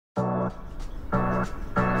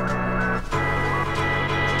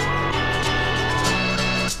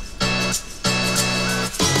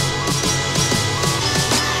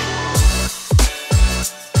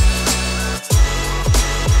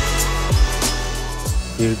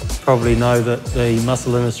You probably know that the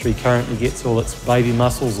mussel industry currently gets all its baby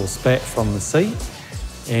mussels or spat from the sea,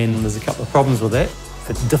 and there's a couple of problems with that.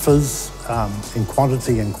 It differs in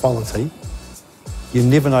quantity and quality. You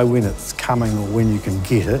never know when it's coming or when you can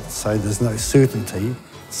get it, so there's no certainty.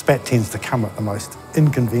 Spat tends to come at the most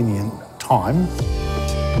inconvenient time.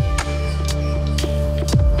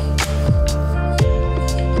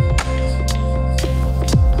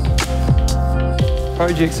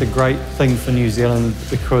 Project's a great thing for New Zealand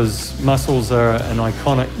because mussels are an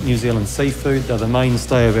iconic New Zealand seafood. They're the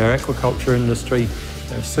mainstay of our aquaculture industry.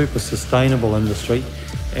 They're a super sustainable industry,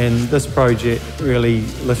 and this project really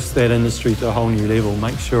lifts that industry to a whole new level,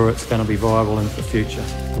 makes sure it's going to be viable into the future.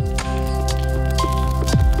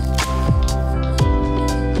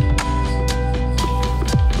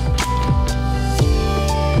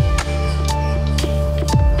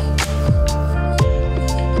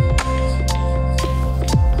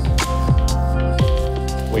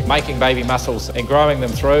 We're making baby mussels and growing them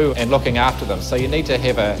through and looking after them. So you need to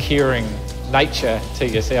have a caring nature to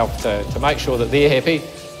yourself to make sure that they're happy,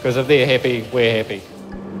 because if they're happy, we're happy.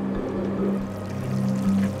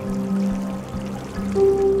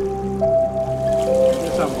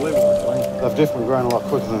 It's unbelievable. They've definitely grown a lot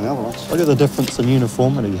quicker than the other ones. Look at the difference in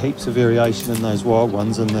uniformity. Heaps of variation in those wild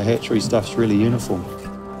ones, and the hatchery stuff's really uniform.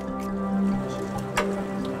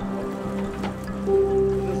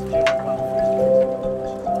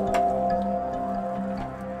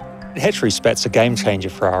 Hatchery spat's a game changer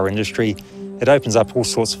for our industry. It opens up all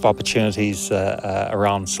sorts of opportunities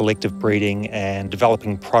around selective breeding and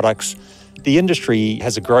developing products. The industry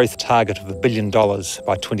has a growth target of $1 billion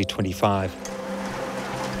by 2025.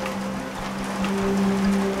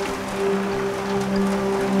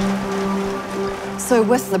 So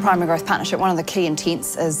with the Primary Growth Partnership, one of the key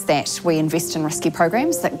intents is that we invest in risky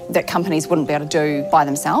programs that companies wouldn't be able to do by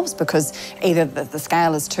themselves, because either the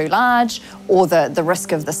scale is too large or the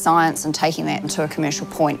risk of the science and taking that into a commercial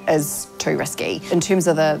point is too risky. In terms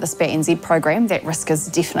of the SPATnz program, that risk is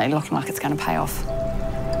definitely looking like it's going to pay off.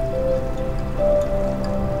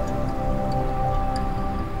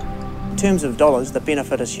 In terms of dollars, the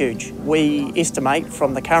benefit is huge. We estimate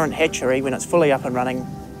from the current hatchery, when it's fully up and running,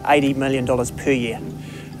 $80 million per year.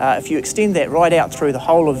 If you extend that right out through the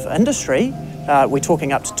whole of industry, we're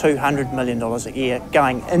talking up to $200 million a year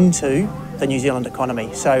going into the New Zealand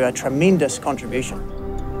economy. So a tremendous contribution.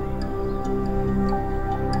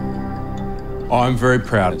 I'm very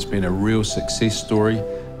proud. It's been a real success story.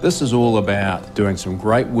 This is all about doing some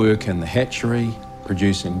great work in the hatchery,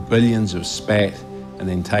 producing billions of spat, and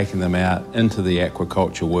then taking them out into the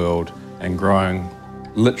aquaculture world and growing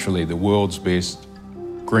literally the world's best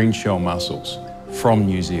Greenshell mussels from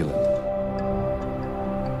New Zealand.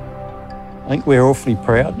 I think we're awfully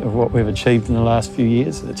proud of what we've achieved in the last few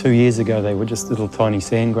years. 2 years ago, they were just little tiny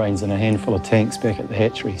sand grains in a handful of tanks back at the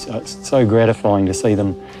hatchery. So it's so gratifying to see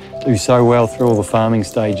them do so well through all the farming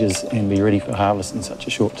stages and be ready for harvest in such a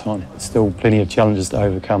short time. Still plenty of challenges to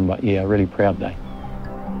overcome, but yeah, a really proud day.